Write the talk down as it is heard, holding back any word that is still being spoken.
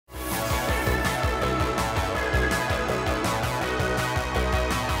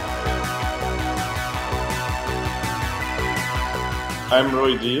I'm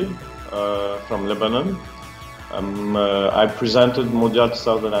Roy Dib from Lebanon. I presented Mondial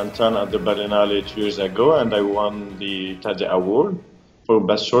 2010 at the Berlinale 8 years ago, and I won the Teddy Award for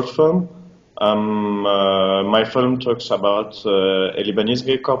Best Short Film. My film talks about a Lebanese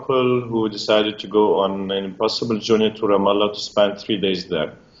gay couple who decided to go on an impossible journey to Ramallah to spend 3 days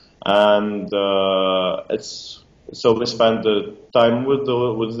there. And so we spend the time with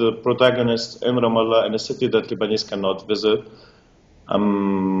the protagonists in Ramallah, in a city that Lebanese cannot visit.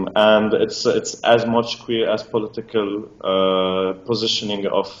 And it's as much queer as political positioning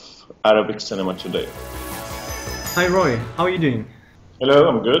of Arabic cinema today. Hi Roy, how are you doing? Hello,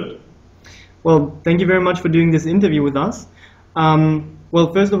 I'm good. Well, thank you very much for doing this interview with us.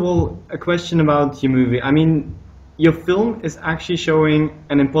 Well, first of all, a question about your movie. I mean, your film is actually showing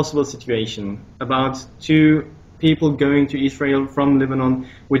an impossible situation about two people going to Israel from Lebanon,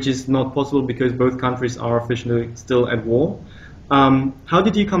 which is not possible because both countries are officially still at war. How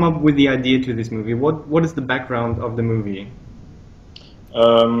did you come up with the idea to this movie? What is the background of the movie?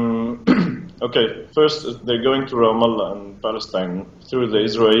 Okay, first they're going to Ramallah in Palestine through the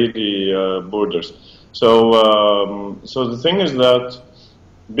Israeli borders. So the thing is that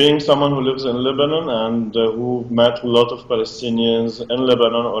being someone who lives in Lebanon and who met a lot of Palestinians in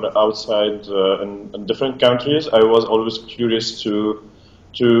Lebanon or outside in different countries, I was always curious to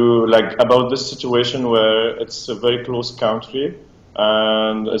like about this situation where it's a very close country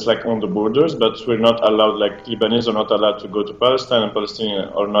and it's like on the borders, but we're not allowed, like Lebanese are not allowed to go to Palestine and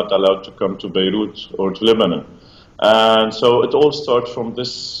Palestinians are not allowed to come to Beirut or to Lebanon. And so it all starts from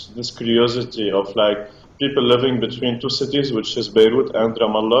this curiosity of like people living between two cities, which is Beirut and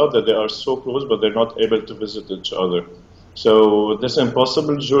Ramallah, that they are so close but they're not able to visit each other. So this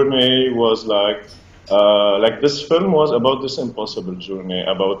impossible journey was like this film was about this impossible journey,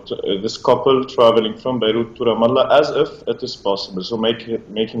 about this couple traveling from Beirut to Ramallah as if it is possible, so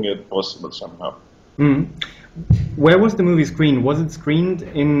making it possible somehow. Mm. Where was the movie screened? Was it screened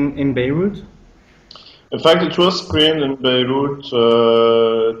in Beirut? In fact, it was screened in Beirut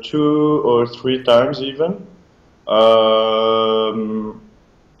 2 or 3 times even.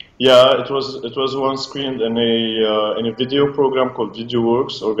 Yeah, it was once screened in a video program called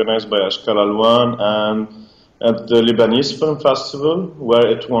VideoWorks, organized by Ashkal Alwan, and at the Lebanese Film Festival, where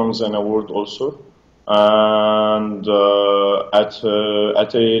it won an award also, and at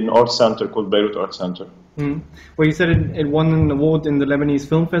an art center called Beirut Art Center. Mm. Well, you said it won an award in the Lebanese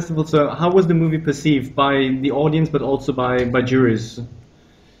Film Festival. So, how was the movie perceived by the audience, but also by juries?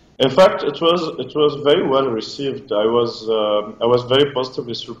 In fact, it was very well received. I was very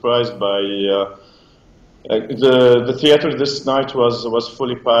positively surprised by the theater. This night was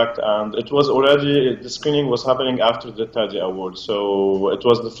fully packed, and it was already, the screening was happening after the Teddy Award, so it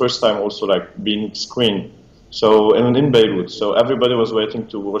was the first time also like being screened. So in Beirut, so everybody was waiting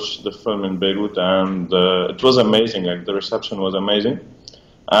to watch the film in Beirut, and it was amazing. Like the reception was amazing,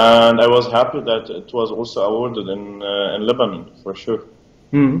 and I was happy that it was also awarded in Lebanon for sure.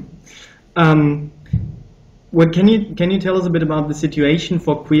 Mm. Well, can you tell us a bit about the situation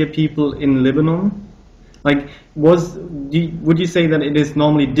for queer people in Lebanon? Like, would you say that it is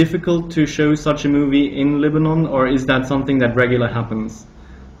normally difficult to show such a movie in Lebanon, or is that something that regularly happens?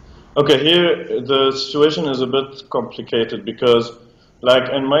 Okay, here the situation is a bit complicated because, like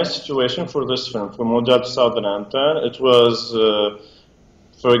in my situation for this film, for Mondial 2010, it was,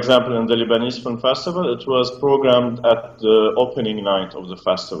 for example, in the Lebanese Film Festival, it was programmed at the opening night of the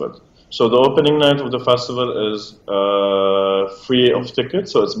festival. So the opening night of the festival is free of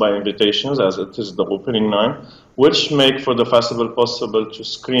tickets, so it's by invitations as it is the opening night, which make for the festival possible to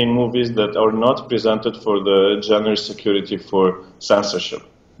screen movies that are not presented for the general security for censorship.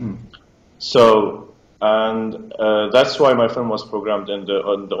 Mm. So, and that's why my film was programmed on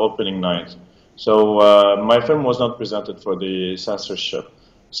the opening night. So my film was not presented for the censorship.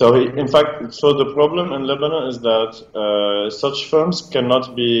 So in fact, so the problem in Lebanon is that such films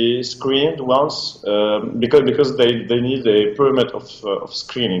cannot be screened once because they need a permit of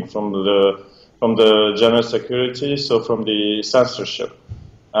screening from the general security, so from the censorship.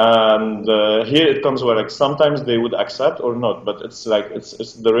 And here it comes where like sometimes they would accept or not, but it's like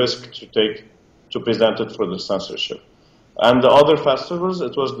it's the risk to take to present it for the censorship. And the other festivals,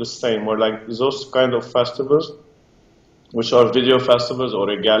 it was the same, where like those kind of festivals, which are video festivals or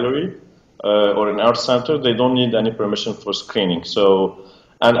a gallery or an art center, they don't need any permission for screening. So,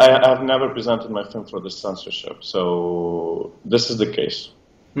 and I have never presented my film for the censorship. So this is the case.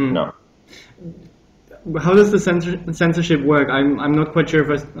 No. How does the censorship work? I'm not quite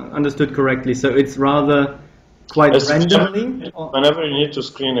sure if I understood correctly. So it's rather quite Especially randomly? Or? whenever you need to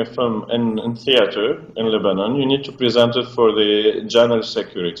screen a film in theater in Lebanon, you need to present it for the general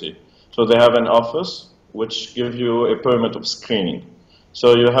security. So they have an office which give you a permit of screening.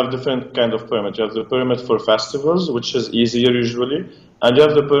 So you have different kind of permit. You have the permit for festivals, which is easier usually, and you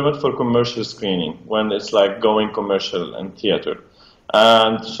have the permit for commercial screening when it's like going commercial in theater.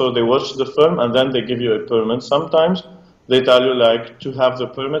 And so they watch the film and then they give you a permit. Sometimes they tell you like to have the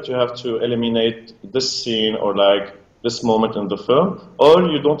permit you have to eliminate this scene or like this moment in the film, or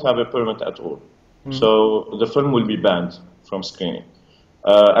you don't have a permit at all. So the film will be banned from screening.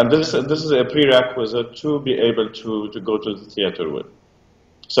 And this is a prerequisite to be able to go to the theater with.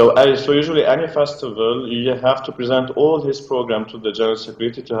 So usually any festival, you have to present all his program to the general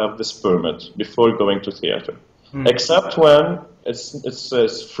security to have this permit before going to theater. Except when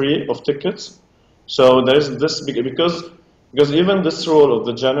it's free of tickets. So there's this, because even this role of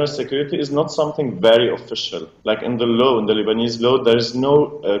the general security is not something very official. Like in the law, in the Lebanese law, there is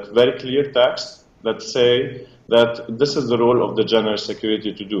no very clear text that say that this is the role of the general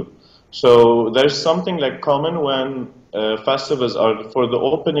security to do. So there's something like common when festivals are for the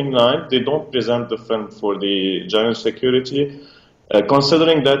opening night, they don't present the film for the general security,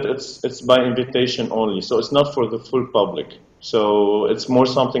 considering that it's by invitation only. So it's not for the full public. So it's more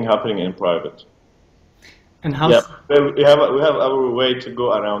something happening in private. And how? Yeah, we have our way to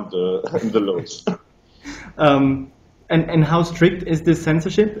go around the laws. And how strict is this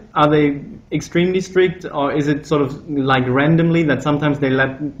censorship? Are they extremely strict, or is it sort of like randomly that sometimes they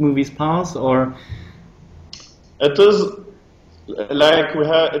let movies pass, or? It is like we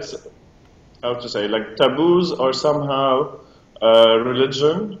have. It's how to say, like taboos or somehow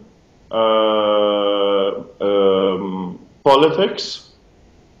religion, politics.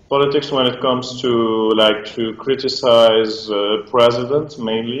 Politics when it comes to to criticize president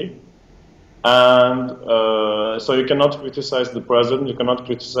mainly, and so you cannot criticize the president. You cannot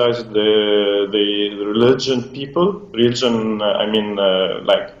criticize the religion people. Religion, I mean,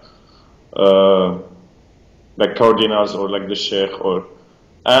 like cardinals or like the sheikh or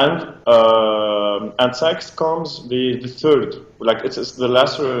and sex comes the third, like it's the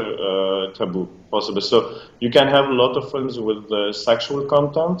lesser taboo possible. So you can have a lot of films with sexual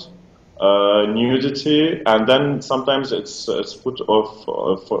content, nudity, and then sometimes it's put off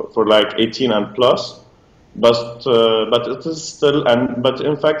for like 18 and plus. But it is still, but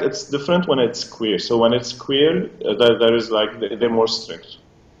in fact it's different when it's queer. So when it's queer, there is like they're more strict.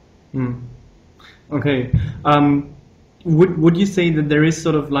 Okay. Would you say that there is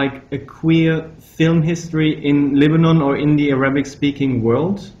sort of like a queer film history in Lebanon or in the Arabic-speaking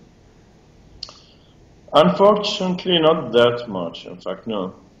world? Unfortunately, not that much. In fact,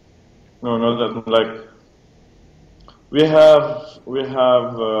 no, not that. Like we have.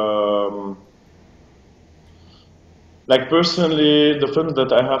 Like personally, the films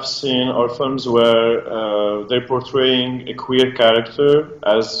that I have seen are films where they're portraying a queer character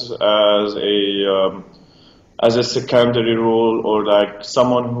as a secondary role, or like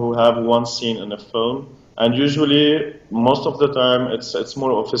someone who have one scene in a film, and usually most of the time it's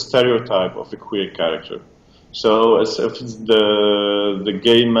more of a stereotype of a queer character. So if it's the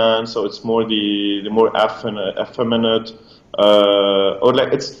gay man, so it's more the more effeminate, or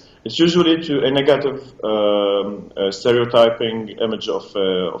like it's usually to a negative stereotyping image of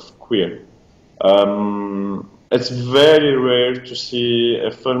queer. It's very rare to see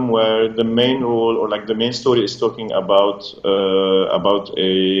a film where the main role or like the main story is talking about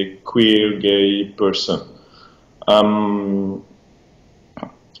a queer gay person.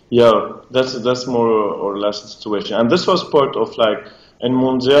 Yeah, that's more or less the situation. And this was part of like in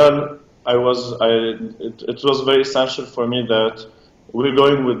Mondial. It was very essential for me that we're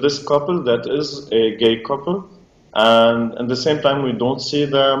going with this couple that is a gay couple, and at the same time we don't see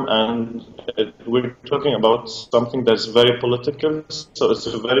them, and we're talking about something that's very political. So it's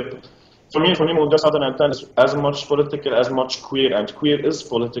a very, for me, Mondial Southern Antenna is as much political as much queer, and queer is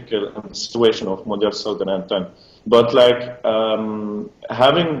political in the situation of Mondial Southern Antenna. But like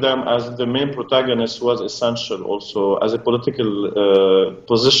having them as the main protagonists was essential also as a political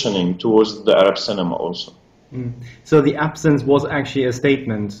positioning towards the Arab cinema also. So the absence was actually a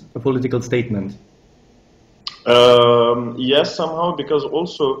statement, a political statement. Yes, somehow, because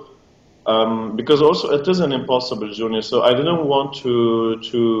also it is an impossible journey. So I didn't want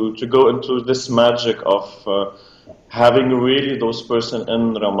to go into this magic of having really those person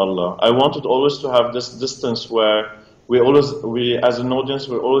in Ramallah. I wanted always to have this distance where we as an audience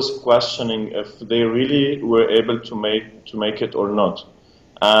we're always questioning if they really were able to make it or not.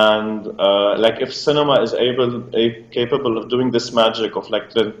 And like if cinema is capable of doing this magic of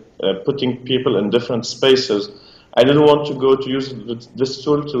like putting people in different spaces, I didn't want to go to use this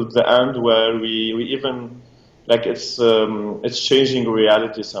tool to the end where we even like it's changing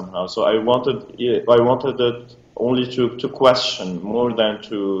reality somehow. So I wanted it only to question more than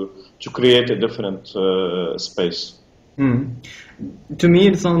to create a different space. Mm. To me,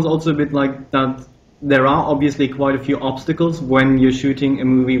 it sounds also a bit like that. There are obviously quite a few obstacles when you're shooting a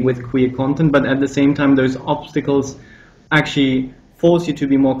movie with queer content, but at the same time, those obstacles actually force you to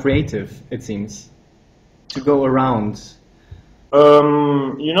be more creative, it seems, to go around.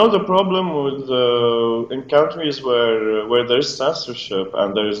 You know, the problem with in countries where there's censorship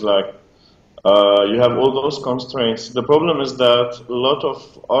and there's like you have all those constraints. The problem is that a lot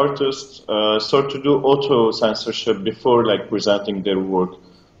of artists start to do auto censorship before like presenting their work.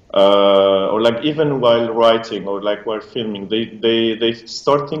 Or like even while writing or like while filming, they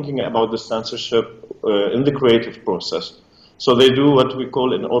start thinking about the censorship in the creative process. So they do what we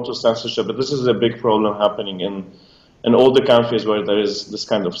call an auto censorship, but this is a big problem happening in all the countries where there is this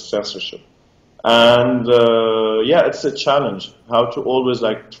kind of censorship. And yeah, it's a challenge how to always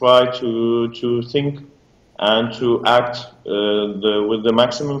like try to think and to act with the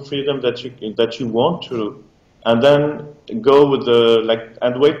maximum freedom that you want to, and then go with the like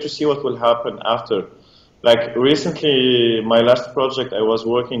and wait to see what will happen after. Like recently, my last project I was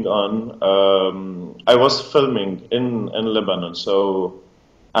working on, I was filming in Lebanon. So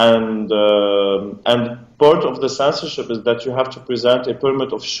and part of the censorship is that you have to present a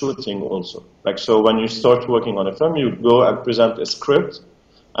permit of shooting also. Like so, when you start working on a film, you go and present a script,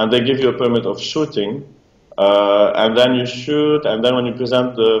 and they give you a permit of shooting. And then you shoot, and then when you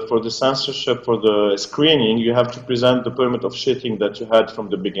present for the censorship, for the screening, you have to present the permit of shooting that you had from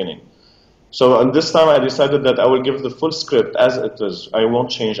the beginning. So and this time I decided that I will give the full script as it is. I won't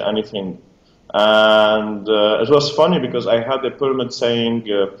change anything. And it was funny because I had a permit saying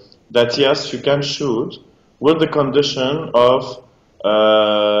that yes, you can shoot with the condition of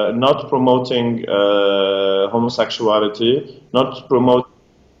not promoting homosexuality, not promoting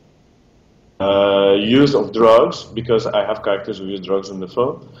use of drugs, because I have characters who use drugs in the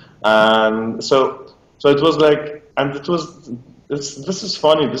film, and so it was like, and this is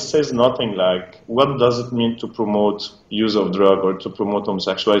funny. This says nothing. Like, what does it mean to promote use of drug or to promote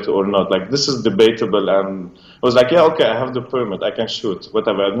homosexuality or not? Like, this is debatable, and I was like, yeah, okay, I have the permit, I can shoot,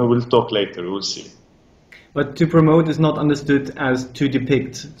 whatever. And we'll talk later. We'll see. But to promote is not understood as to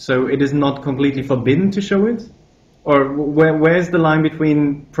depict, so it is not completely forbidden to show it? Or where's the line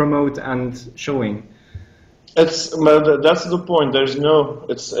between promote and showing? That's the point. There's no.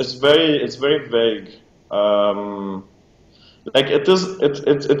 It's very vague. Like it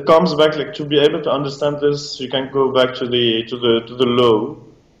comes back, like, to be able to understand this, you can go back to the law.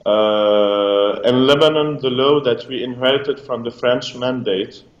 In Lebanon, the law that we inherited from the French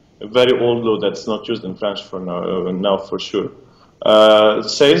mandate, a very old law that's not used in French for now for sure.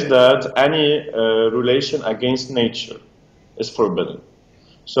 Says that any relation against nature is forbidden.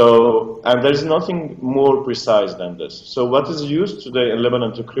 So, and there's nothing more precise than this. So what is used today in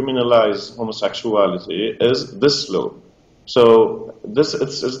Lebanon to criminalize homosexuality is this law. So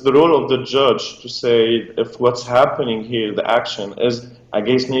it's the role of the judge to say if what's happening here, the action, is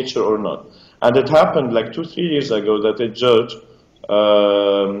against nature or not. And it happened like 2-3 years ago that a judge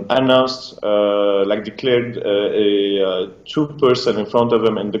announced, like declared a two-person in front of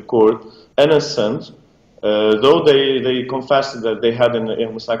him in the court innocent, though they confessed that they had an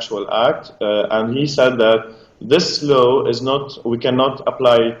homosexual act, and he said that this law is not, we cannot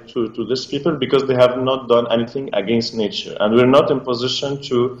apply to these people because they have not done anything against nature, and we're not in position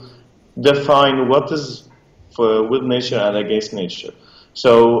to define what is with nature and against nature.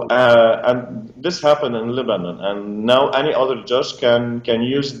 So, and this happened in Lebanon, and now any other judge can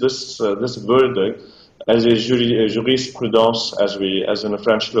use this verdict as a jurisprudence, as in the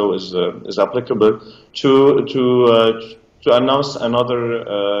French law is applicable, to announce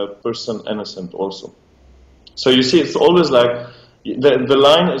another person innocent also. So you see, it's always like the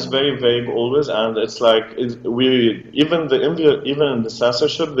line is very vague always, and it's like even in the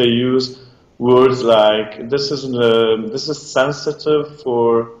censorship they use words like this is sensitive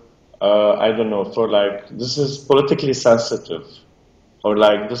for I don't know, for like this is politically sensitive, or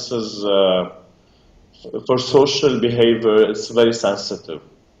like this is for social behavior it's very sensitive.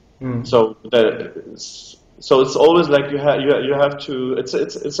 So it's always like you have to,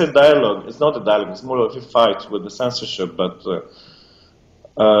 it's a dialogue. It's not a dialogue. It's more of a fight with the censorship. But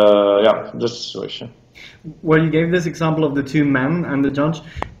yeah, this situation. Well, you gave this example of the two men and the judge.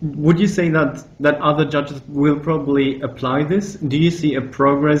 would you say that other judges will probably apply this? Do you see a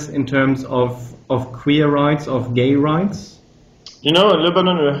progress in terms of queer rights, of gay rights? You know, in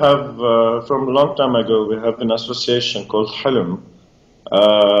Lebanon we have, from a long time ago, we have an association called Hilm.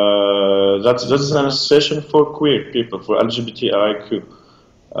 That's an association for queer people, for LGBTIQ.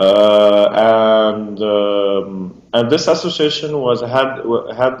 And this association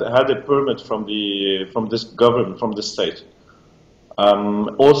had a permit from this government, from the state.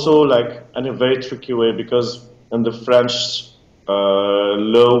 Also, like in a very tricky way, because in the French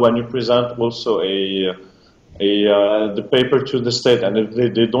law, when you present also the paper to the state, and if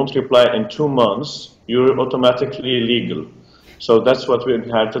they don't reply in 2 months, you're automatically legal. So that's what we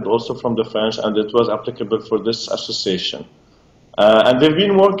inherited also from the French, and it was applicable for this association. And they've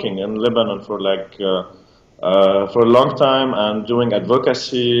been working in Lebanon for a long time and doing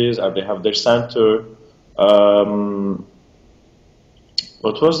advocacies, and they have their center.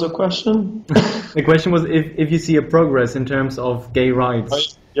 What was the question? The question was if you see a progress in terms of gay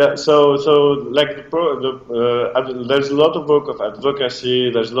rights. Yeah, so like there's a lot of work of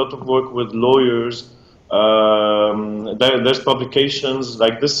advocacy. There's a lot of work with lawyers. There's publications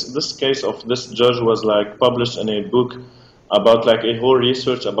like this case of this judge was like published in a book about like a whole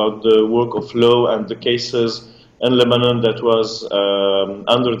research about the work of law and the cases in Lebanon that was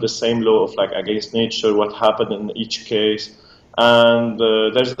under the same law of like against nature, what happened in each case. And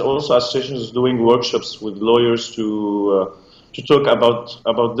there's also associations doing workshops with lawyers to talk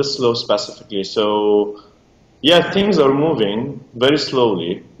about this law specifically. So yeah, things are moving very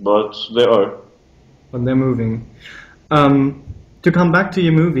slowly, but they are. But they're moving. To come back to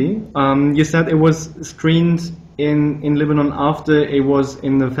your movie, you said it was screened in Lebanon after it was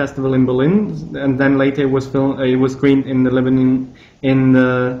in the festival in Berlin, and then later it was screened in the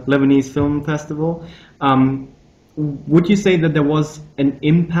Lebanese Film Festival. Would you say that there was an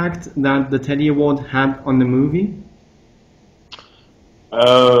impact that the Teddy Award had on the movie?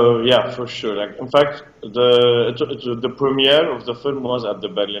 Yeah, for sure. Like, in fact, the premiere of the film was at the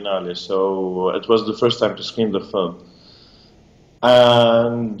Berlinale, so it was the first time to screen the film.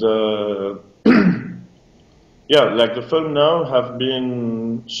 And yeah, like the film now have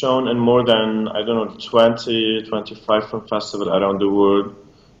been shown in more than, I don't know, 20, 25 film festivals around the world.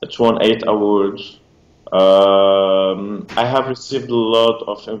 It won 8 awards. I have received a lot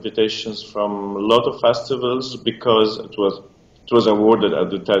of invitations from a lot of festivals because it was awarded at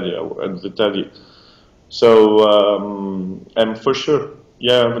the Teddy. So and for sure,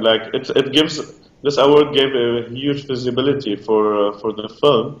 yeah, like this award gave a huge visibility for the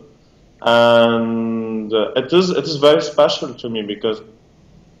film, and it is very special to me because,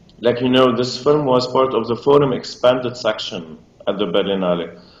 like, you know, this film was part of the Forum Expanded section at the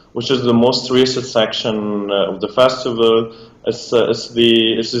Berlinale, which is the most recent section of the festival. It's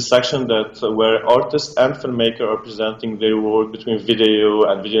the section where artists and filmmakers are presenting their work between video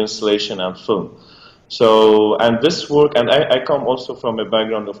and video installation and film. So, and this work, and I come also from a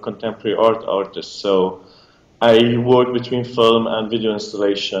background of contemporary art artist, so I work between film and video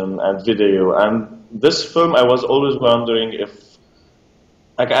installation and video. And this film, I was always wondering if,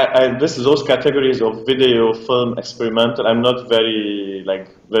 like, those categories of video, film, experimental, I'm not very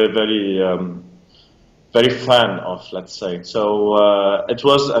fan of, let's say. So it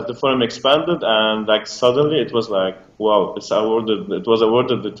was at the Forum Expanded, and like suddenly it was like, wow, it was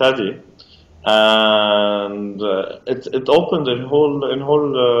awarded the Teddy, and it opened a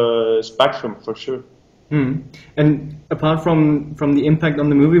whole spectrum for sure. And apart from the impact on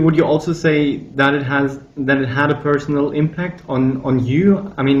the movie, would you also say that it had a personal impact on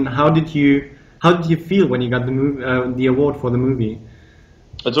you? I mean, how did you feel when you got the award for the movie?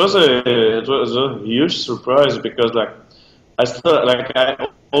 It was a huge surprise because I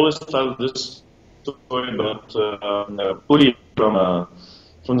always tell this story about Uli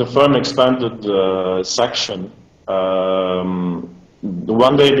from the Firm Expanded section.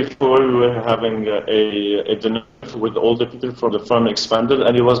 One day before, we were having a dinner with all the people from the Firm Expanded,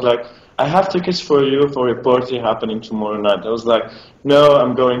 and he was like, I have tickets for you for a party happening tomorrow night. I was like, no,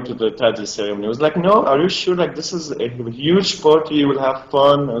 I'm going to the Teddy ceremony. He was like, no, are you sure? Like, this is a huge party, you will have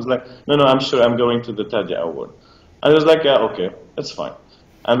fun. I was like, no, I'm sure I'm going to the Teddy Award. And he was like, yeah, okay, that's fine.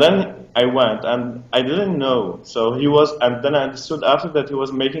 And then I went, and I didn't know. So and then I understood after that he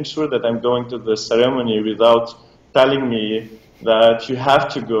was making sure that I'm going to the ceremony without telling me that you have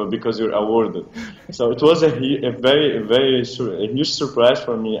to go because you're awarded. So it was a huge surprise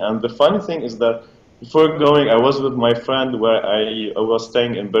for me. And the funny thing is that before going, I was with my friend where I was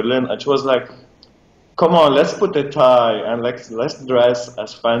staying in Berlin, and she was like, come on, let's put a tie and let's dress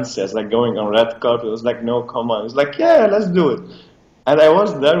as fancy as like going on red carpet. I was like, no, come on. It's like, yeah, let's do it. And I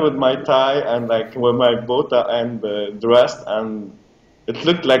was there with my tie and like with my bota and dressed, and it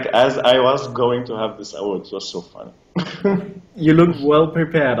looked like as I was going to have this award. It was so funny. You look well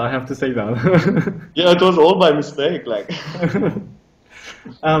prepared, I have to say that. Yeah, it was all by mistake. Like,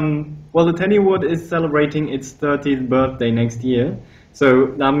 Well, the Teddy Award is celebrating its 30th birthday next year. So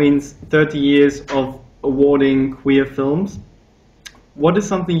that means 30 years of awarding queer films. What is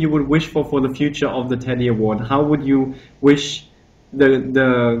something you would wish for the future of the Teddy Award? How would you wish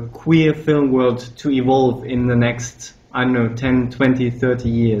the queer film world to evolve in the next, I don't know, 10, 20, 30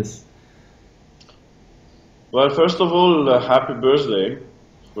 years? well, first of all, happy birthday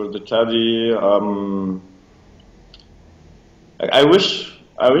for the Teddy. I wish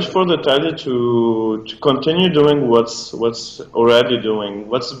for the Teddy to continue doing what's already doing.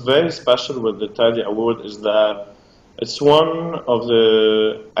 What's very special with the Teddy Award is that it's one of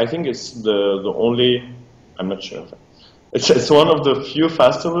the, I think it's the only, I'm not sure. It's one of the few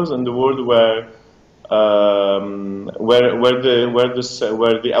festivals in the world where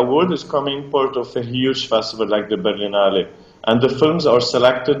the award is coming part of a huge festival like the Berlinale, and the films are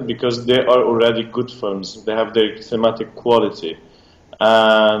selected because they are already good films. They have their thematic quality,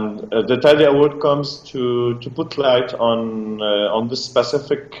 and the Teddy Award comes to put light on the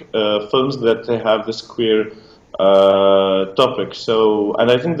specific films that they have this queer topic. So,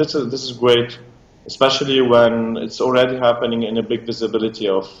 and I think this is great, especially when it's already happening in a big visibility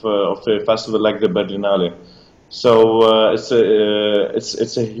of a festival like the Berlinale. So it's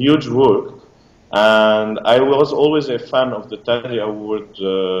a huge work, and I was always a fan of the Teddy Award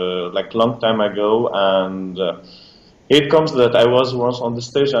like long time ago, and here it comes that I was once on the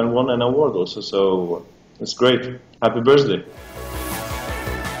stage and won an award also. So it's great. Happy birthday.